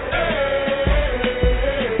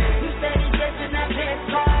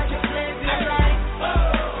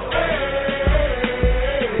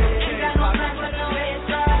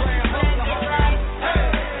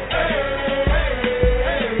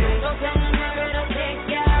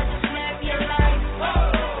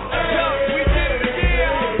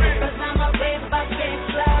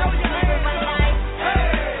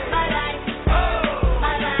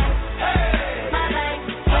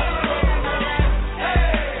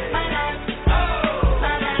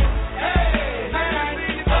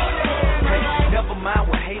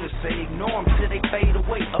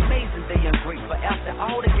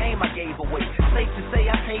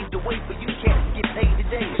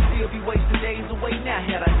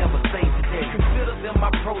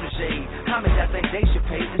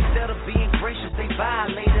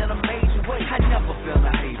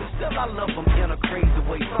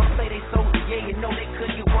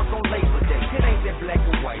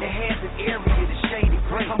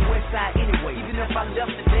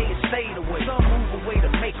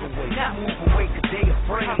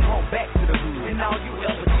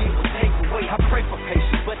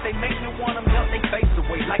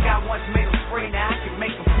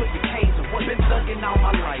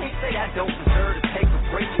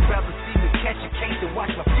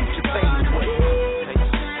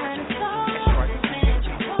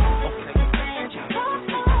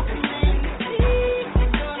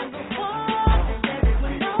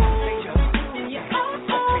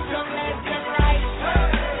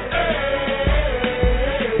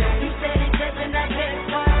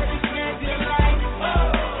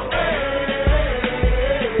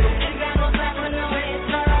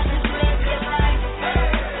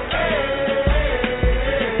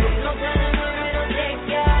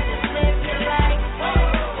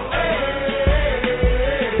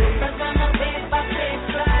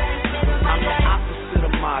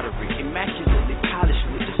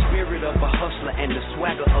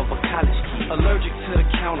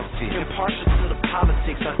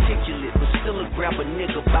 grab a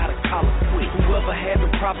nigga by the collar quick. Whoever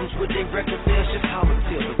having problems with their record sales, just holler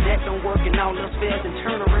till. If that don't work and all else fails, then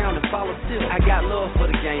turn around and follow still. I got love for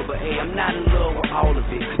the game, but hey, I'm not in love with all of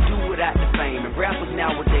it. Could do without the fame, and rappers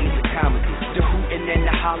nowadays are comedy. The hooting and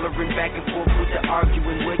the hollering, back and forth with the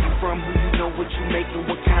arguing. Where you from, who you know, what you making,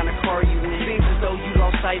 what kind of car you in. Seems as though you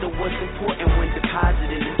lost sight of what's important when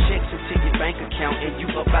depositing the checks into your bank account and you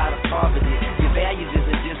up out of poverty. Your values is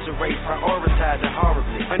in disarray, prioritizing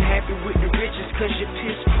horribly. Unhappy with the riches cause you're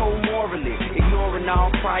piss poor morally. Ignoring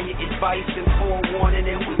all prior advice and forewarning,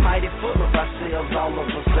 and we mighty full of ourselves all of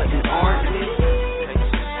a sudden, aren't we?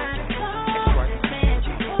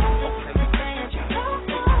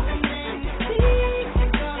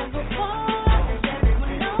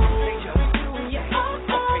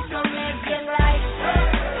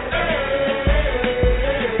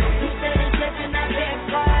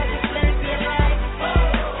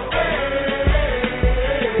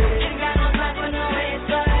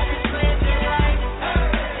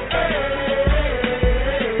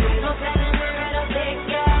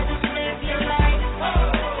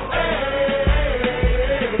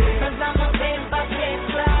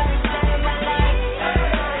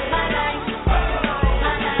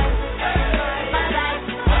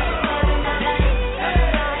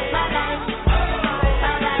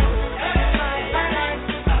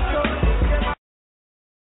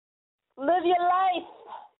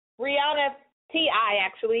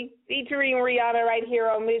 Featuring Rihanna right here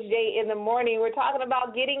on Miz J in the morning. We're talking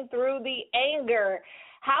about getting through the anger.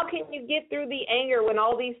 How can you get through the anger when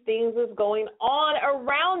all these things is going on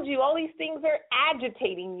around you? All these things are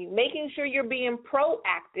agitating you, making sure you're being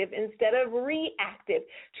proactive instead of reactive,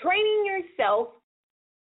 training yourself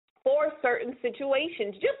for certain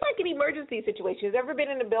situations, just like an emergency situation. Have you ever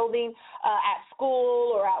been in a building at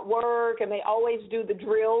school or at work, and they always do the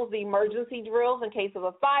drills, the emergency drills in case of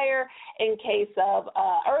a fire, in case of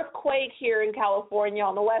earthquake here in California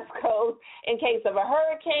on the West Coast, in case of a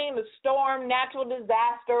hurricane, a storm, natural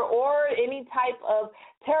disaster, or any type of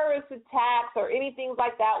terrorist attacks or anything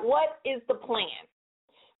like that? What is the plan?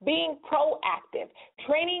 Being proactive,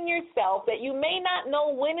 training yourself that you may not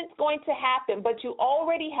know when it's going to happen, but you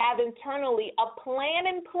already have internally a plan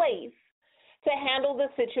in place to handle the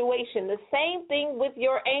situation. The same thing with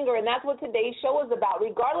your anger, and that's what today's show is about.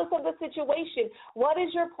 Regardless of the situation, what is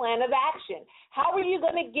your plan of action? How are you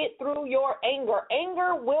going to get through your anger?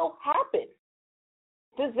 Anger will happen.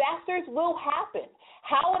 Disasters will happen.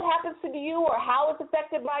 How it happens to you or how it's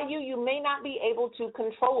affected by you, you may not be able to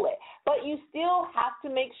control it, but you still have to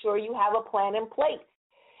make sure you have a plan in place.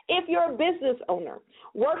 If you're a business owner,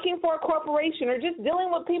 working for a corporation, or just dealing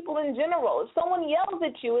with people in general, if someone yells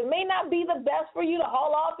at you, it may not be the best for you to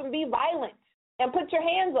haul off and be violent and put your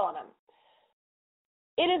hands on them.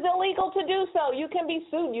 It is illegal to do so. You can be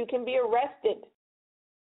sued. You can be arrested.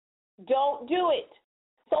 Don't do it.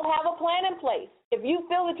 So have a plan in place. If you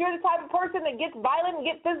feel that you're the type of person that gets violent and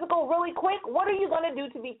gets physical really quick, what are you going to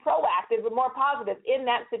do to be proactive and more positive in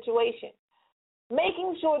that situation?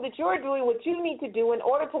 Making sure that you're doing what you need to do in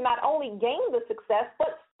order to not only gain the success,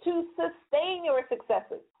 but to sustain your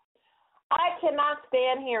successes. I cannot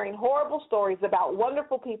stand hearing horrible stories about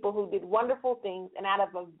wonderful people who did wonderful things, and out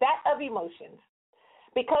of a vat of emotions,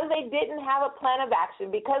 because they didn't have a plan of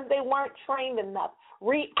action, because they weren't trained enough,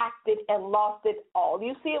 reacted and lost it all.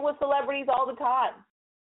 You see it with celebrities all the time.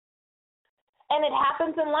 And it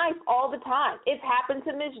happens in life all the time. It's happened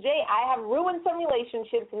to Miz J. I have ruined some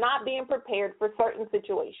relationships not being prepared for certain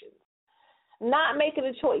situations, not making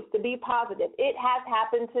a choice to be positive. It has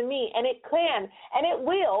happened to me, and it can, and it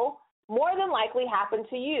will more than likely happen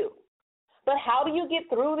to you. But how do you get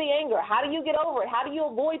through the anger? How do you get over it? How do you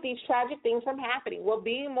avoid these tragic things from happening? Well,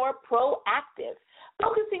 being more proactive,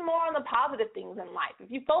 focusing more on the positive things in life. If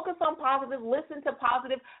you focus on positive, listen to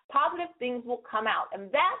positive things will come out. And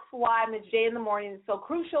that's why Miz J in the morning is so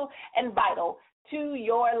crucial and vital to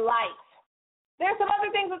your life. There's some other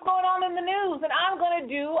things that's going on in the news, and I'm going to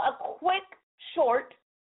do a quick short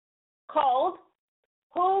called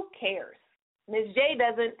Who Cares? Miz J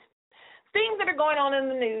doesn't. Things that are going on in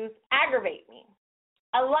the news aggravate me.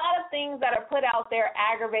 A lot of things that are put out there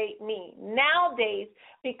aggravate me. Nowadays,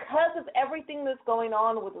 because of everything that's going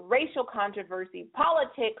on with racial controversy,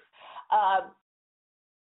 politics,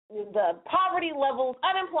 the poverty levels,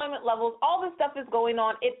 unemployment levels, all this stuff is going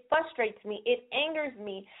on. It frustrates me. It angers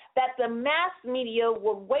me that the mass media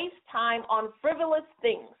will waste time on frivolous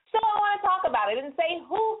things. So I want to talk about it and say,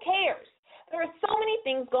 who cares? There are so many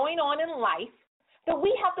things going on in life that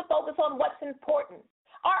we have to focus on what's important.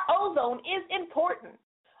 Our ozone is important.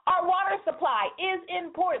 Our water supply is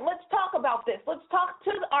important. Let's talk about this. Let's talk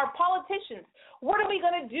to our politicians. What are we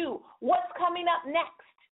going to do? What's coming up next?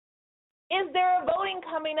 Is there a voting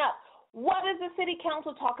coming up? What is the city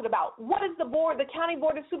council talking about? What is the county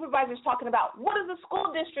board of supervisors talking about? What is the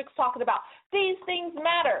school districts talking about? These things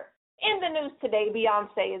matter. In the news today,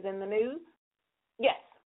 Beyonce is in the news. Yes,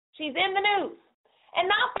 she's in the news. And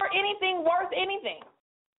not for anything worth anything.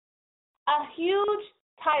 A huge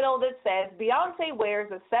title that says Beyonce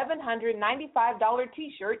wears a $795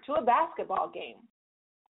 T-shirt to a basketball game.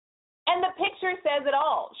 And the picture says it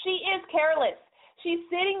all. She is careless. She's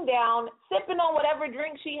sitting down, sipping on whatever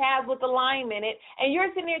drink she has with the lime in it, and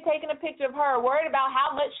you're sitting there taking a picture of her, worried about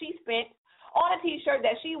how much she spent on a T-shirt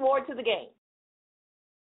that she wore to the game.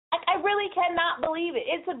 I really cannot believe it.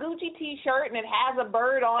 It's a Gucci T-shirt, and it has a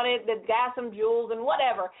bird on it that's got some jewels and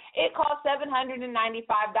whatever. It costs $795.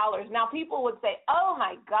 Now, people would say, oh,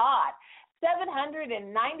 my God,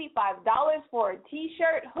 $795 for a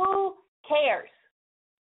T-shirt? Who cares?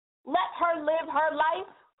 Let her live her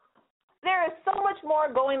life. There is so much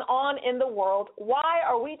more going on in the world. Why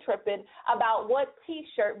are we tripping about what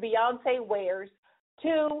T-shirt Beyonce wears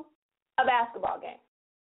to a basketball game?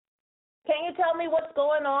 Can you tell me what's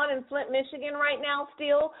going on in Flint, Michigan right now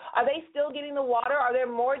still? Are they still getting the water? Are there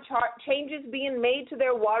more changes being made to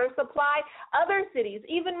their water supply? Other cities,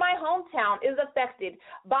 even my hometown, is affected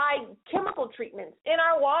by chemical treatments in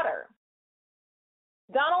our water.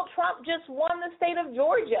 Donald Trump just won the state of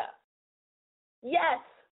Georgia. Yes.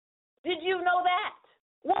 Did you know that?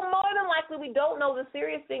 Well, more than likely, we don't know the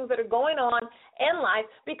serious things that are going on in life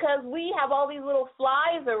because we have all these little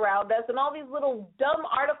flies around us and all these little dumb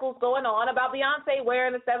articles going on about Beyonce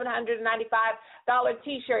wearing a $795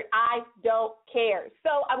 T-shirt. I don't care.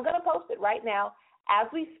 So I'm going to post it right now as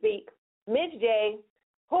we speak. Miz J,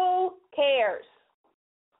 who cares?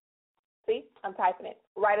 See, I'm typing it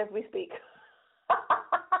right as we speak.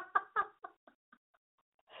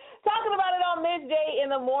 Talking about it on Miz J in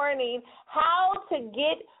the morning, how to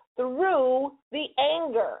get through the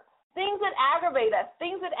anger. Things that aggravate us,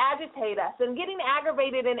 things that agitate us. And getting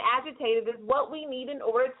aggravated and agitated is what we need in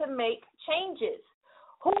order to make changes.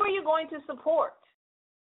 Who are you going to support?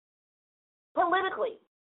 Politically.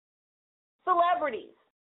 Celebrities.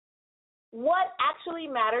 What actually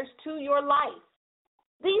matters to your life?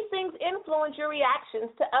 These things influence your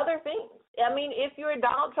reactions to other things. I mean, if you're a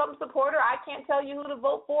Donald Trump supporter, I can't tell you who to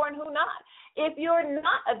vote for and who not. If you're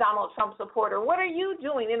not a Donald Trump supporter, what are you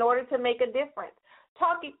doing in order to make a difference?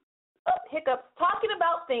 Talking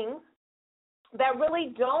about things that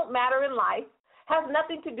really don't matter in life has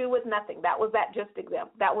nothing to do with nothing. That was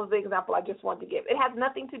the example I just wanted to give. It has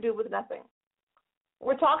nothing to do with nothing.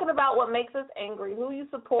 We're talking about what makes us angry, who you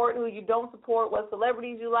support, who you don't support, what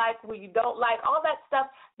celebrities you like, who you don't like. All that stuff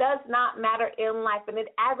does not matter in life, and it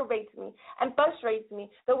aggravates me and frustrates me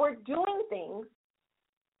that we're doing things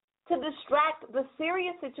to distract the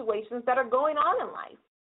serious situations that are going on in life.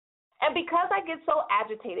 And because I get so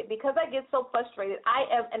agitated, because I get so frustrated, I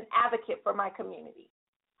am an advocate for my community.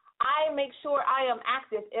 I make sure I am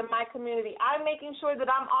active in my community. I'm making sure that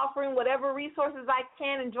I'm offering whatever resources I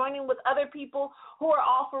can and joining with other people who are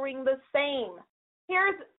offering the same.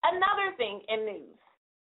 Here's another thing in news.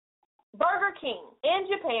 Burger King in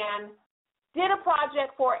Japan did a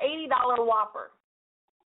project for an $80 Whopper.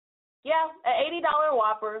 Yeah, an $80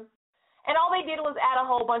 Whopper. And all they did was add a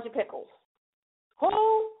whole bunch of pickles.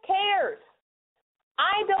 Who cares?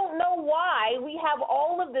 I don't know why we have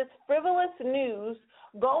all of this frivolous news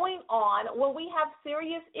going on when we have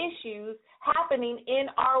serious issues happening in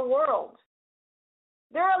our world.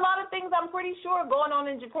 There are a lot of things I'm pretty sure going on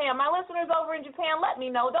in Japan. My listeners over in Japan, let me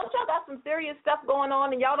know. Don't y'all got some serious stuff going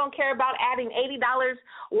on and y'all don't care about adding $80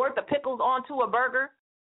 worth of pickles onto a burger?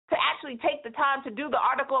 To actually take the time to do the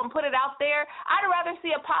article and put it out there. I'd rather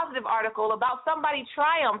see a positive article about somebody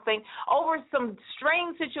triumphing over some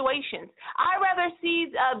strange situations. I'd rather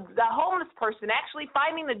see the homeless person actually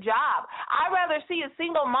finding a job. I'd rather see a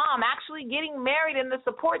single mom actually getting married and the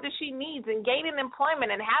support that she needs and gaining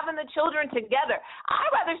employment and having the children together.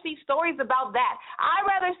 I'd rather see stories about that. I'd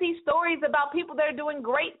rather see stories about people that are doing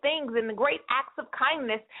great things and great acts of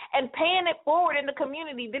kindness and paying it forward in the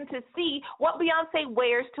community than to see what Beyonce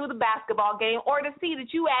wears to the basketball game or to see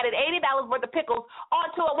that you added $80 worth of pickles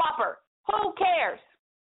onto a Whopper. Who cares?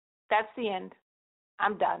 That's the end.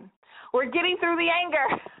 I'm done. We're getting through the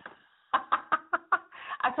anger.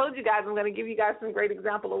 I told you guys I'm going to give you guys some great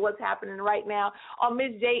example of what's happening right now on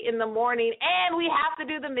Miz J in the morning, and we have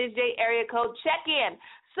to do the Miz J area code check-in.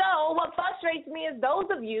 So what frustrates me is those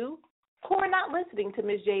of you who are not listening to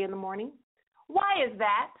Miz J in the morning. Why is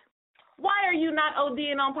that? Why are you not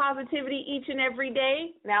ODing on positivity each and every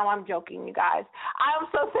day? Now I'm joking, you guys. I am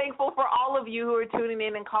so thankful for all of you who are tuning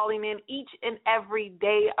in and calling in each and every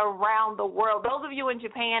day around the world. Those of you in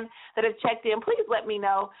Japan that have checked in, please let me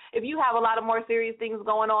know if you have a lot of more serious things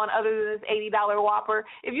going on other than this $80 Whopper.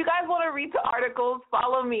 If you guys want to read the articles,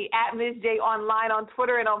 follow me at Miz J Online on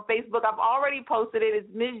Twitter and on Facebook. I've already posted it. It's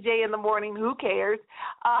Miz J in the morning. Who cares?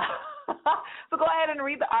 So go ahead and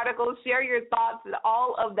read the articles, share your thoughts, and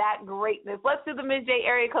all of that greatness. Let's do the Miz J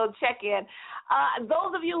area code check-in.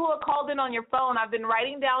 Those of you who have called in on your phone, I've been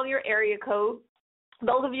writing down your area code.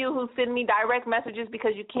 Those of you who send me direct messages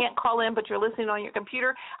because you can't call in but you're listening on your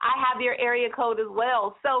computer, I have your area code as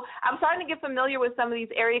well. So I'm starting to get familiar with some of these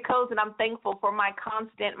area codes, and I'm thankful for my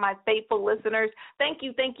faithful listeners. Thank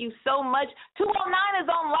you so much. 209 is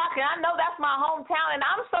on lock, and I know that's my hometown, and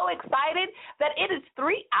I'm so excited that it is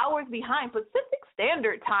 3 hours behind Pacific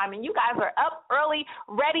Standard Time, and you guys are up early,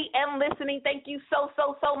 ready, and listening. Thank you so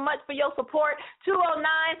much for your support. 209,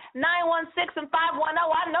 916, and 510.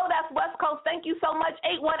 I know that's West Coast. Thank you so much.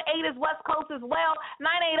 818 is West Coast as well.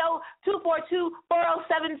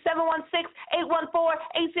 980-242-407-716,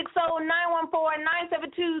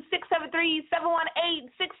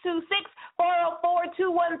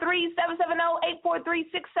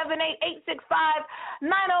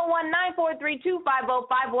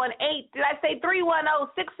 814-860-914-972-673-718-626-404-213-778-865-901-943-250-518. Did I say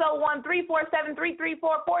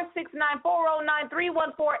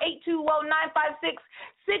 310-601-347-334-469-409-314-820-956.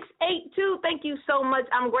 682. Thank you so much.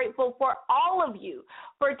 I'm grateful for all of you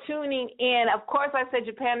for tuning in. Of course, I said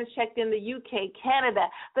Japan is checked in, the UK, Canada,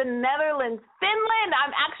 the Netherlands, Finland.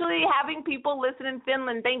 I'm actually having people listen in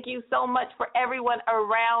Finland. Thank you so much for everyone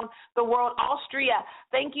around the world. Austria,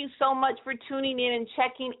 thank you so much for tuning in and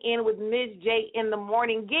checking in with Miz J in the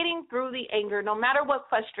morning, getting through the anger. No matter what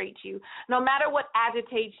frustrates you, no matter what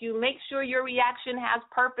agitates you, make sure your reaction has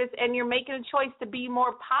purpose and you're making a choice to be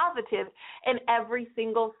more positive in every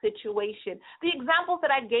single situation. The examples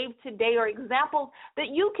that I gave today are examples that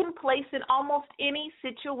you can place in almost any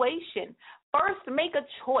situation. First, make a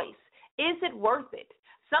choice. Is it worth it?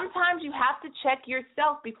 Sometimes you have to check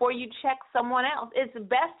yourself before you check someone else. It's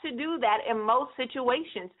best to do that in most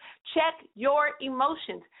situations. Check your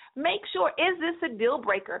emotions. Make sure, is this a deal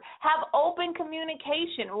breaker? Have open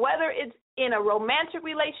communication, whether it's in a romantic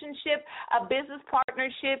relationship, a business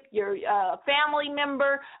partnership, your family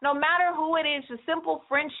member, no matter who it is, a simple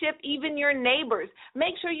friendship, even your neighbors.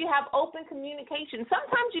 Make sure you have open communication.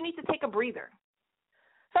 Sometimes you need to take a breather.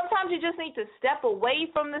 Sometimes you just need to step away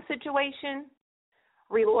from the situation,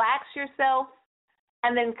 relax yourself,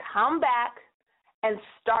 and then come back and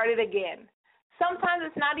start it again. Sometimes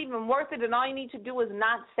it's not even worth it, and all you need to do is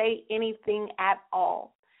not say anything at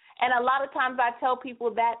all. And a lot of times I tell people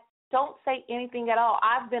that don't say anything at all.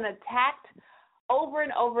 I've been attacked over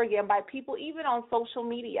and over again by people, even on social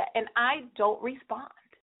media, and I don't respond.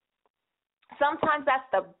 Sometimes that's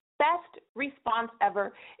the best response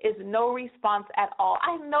ever, is no response at all.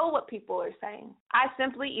 I know what people are saying. I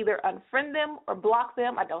simply either unfriend them or block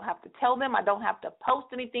them. I don't have to tell them. I don't have to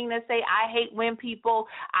post anything that say I hate when people,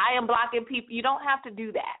 I am blocking people. You don't have to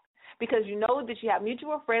do that, because you know that you have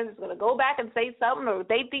mutual friends that's going to go back and say something, or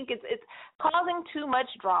they think it's causing too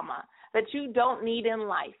much drama that you don't need in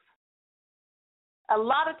life. A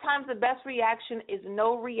lot of times the best reaction is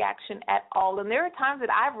no reaction at all. And there are times that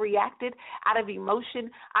I've reacted out of emotion.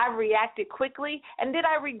 I've reacted quickly. And did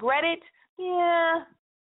I regret it? Yeah.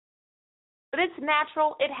 But it's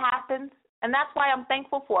natural. It happens. And that's why I'm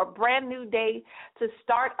thankful for a brand new day, to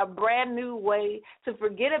start a brand new way, to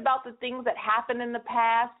forget about the things that happened in the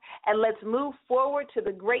past, and let's move forward to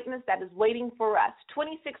the greatness that is waiting for us.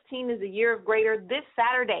 2016 is a year of greater. This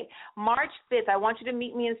Saturday, March 5th, I want you to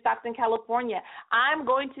meet me in Stockton, California. I'm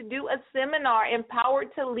going to do a seminar,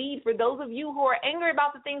 Empowered to Lead, for those of you who are angry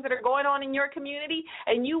about the things that are going on in your community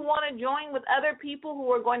and you want to join with other people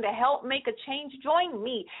who are going to help make a change. Join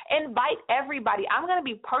me. Invite everybody. I'm going to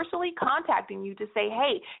be personally contacting you to say,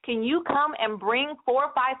 hey, can you come and bring 4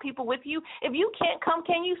 or 5 people with you? If you can't come,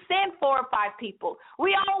 can you send 4 or 5 people?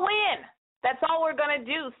 We all win. That's all we're going to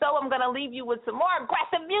do. So I'm going to leave you with some more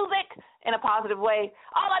aggressive music in a positive way.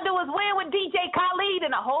 All I do is win with DJ Khaled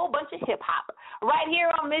and a whole bunch of hip-hop. Right here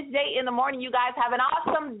on Miz J in the morning. You guys have an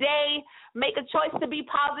awesome day. Make a choice to be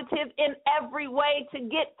positive in every way, to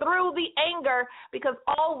get through the anger, because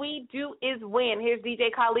all we do is win. Here's DJ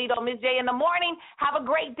Khaled on Miz J in the morning. Have a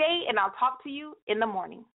great day, and I'll talk to you in the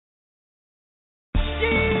morning.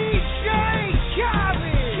 DJ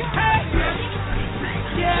Khaled. Hey.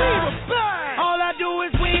 Yeah. All I do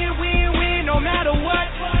is win, win, win, no matter what.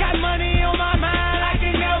 Got money on my mind, I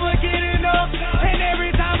can never get enough. And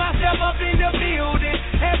every time I step up in the building,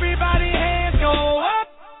 everybody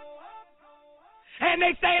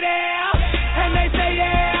they stay there, and they say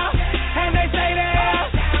yeah, and they say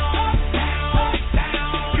there.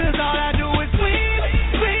 Cause all I do is win,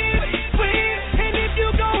 win, win. And if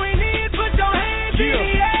you going in, put your hands in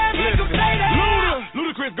the air, make them say that.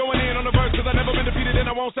 Ludacris going in on the verse, cause I never been defeated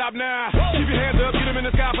and I won't stop now. Keep your hands up, get them in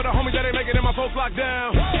the sky for the homies that ain't making it, my folks locked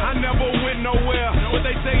down. I never went nowhere, but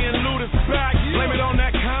they saying Luda's back. Blame it on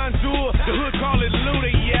that contour, the hood call it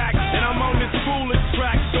Luda-yak. And I'm on this foolish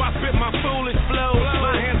track, so I spit my foolish flow.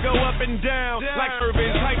 My hands go up and down, like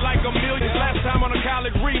urban, tight like a million. Last time on a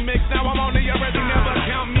college remix, now I'm on the already, never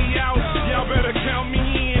count me out. Y'all better count me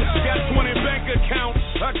in, got 20 bank accounts,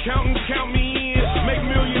 accountants count me in. Make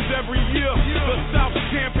millions every year, the South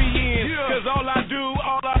champion. Cause all I do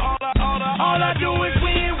is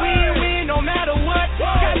win, win, win, no matter what.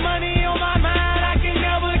 Got money on my mind, I can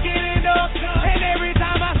never get enough. And every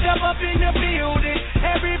time I step up in the building,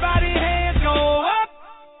 everybody hands go up.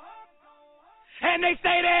 And they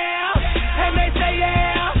stay there, and they say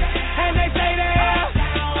yeah, and they say there.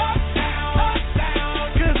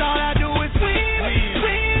 Cause all I do is win,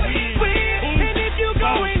 win, win. And if you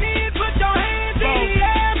going in, put your hands in the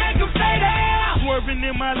air, make them stay there. Swerving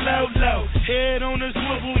in my low, head on the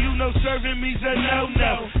swivel, you know serving me's a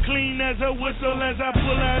no-no. Clean as a whistle as I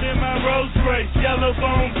pull out in my Rolls Royce. Yellow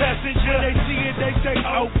bone passenger, they see it, they say,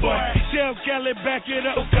 oh boy. Shelf Cali, back it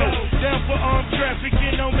up, go. Down for armed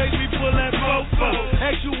trafficking, don't make me pull that fofo.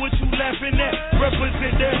 Ask you what you laughing at,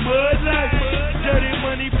 represent that mud life. Dirty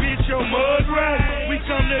money, bitch, your mud right. We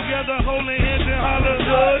come together holding hands and holler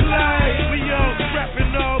hood life. We all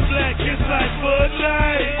rapping all black, it's like Bud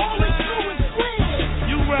Light. All we do is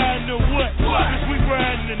win. You riding the what? Cause we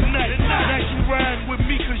riding the night. Now you riding with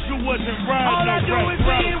me cause you wasn't riding. All I do is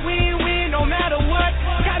win, win, win, no matter what.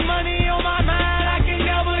 Got money on my mind, I can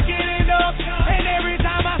never get enough. And every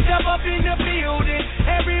time I step up in the building,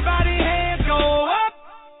 everybody hands go up.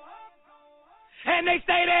 And they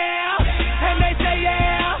stay there, and they say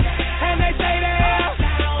yeah, and they say there.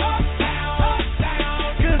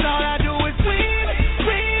 Cause all I do is win,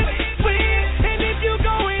 win, win. And if you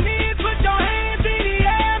going in, put your hands in the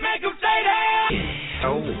air, make them stay there.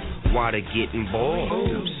 Oh, water getting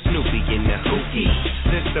boiled. Snoopy in the hookie.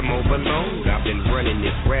 System overload. I've been running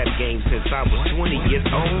this rap game since I was 20 years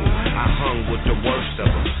old. I hung with the worst of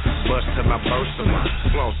them. Bust till I burst them up.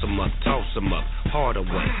 Floss them up, toss them up. Harder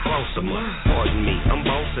work, close them up. Pardon me, I'm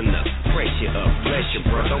bossing up. Pressure up, bless you,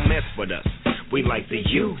 bro. Don't mess with us. We like the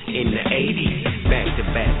U in the 80s. Back to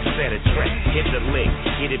back, set a track. Hit the lick,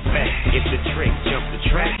 get it back. It's the trick, jump the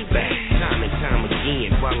track back. Time and time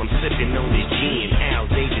again while I'm sipping on this gin. Al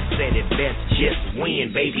Davis said it best, just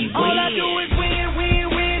win, baby, win. All I do is win, win.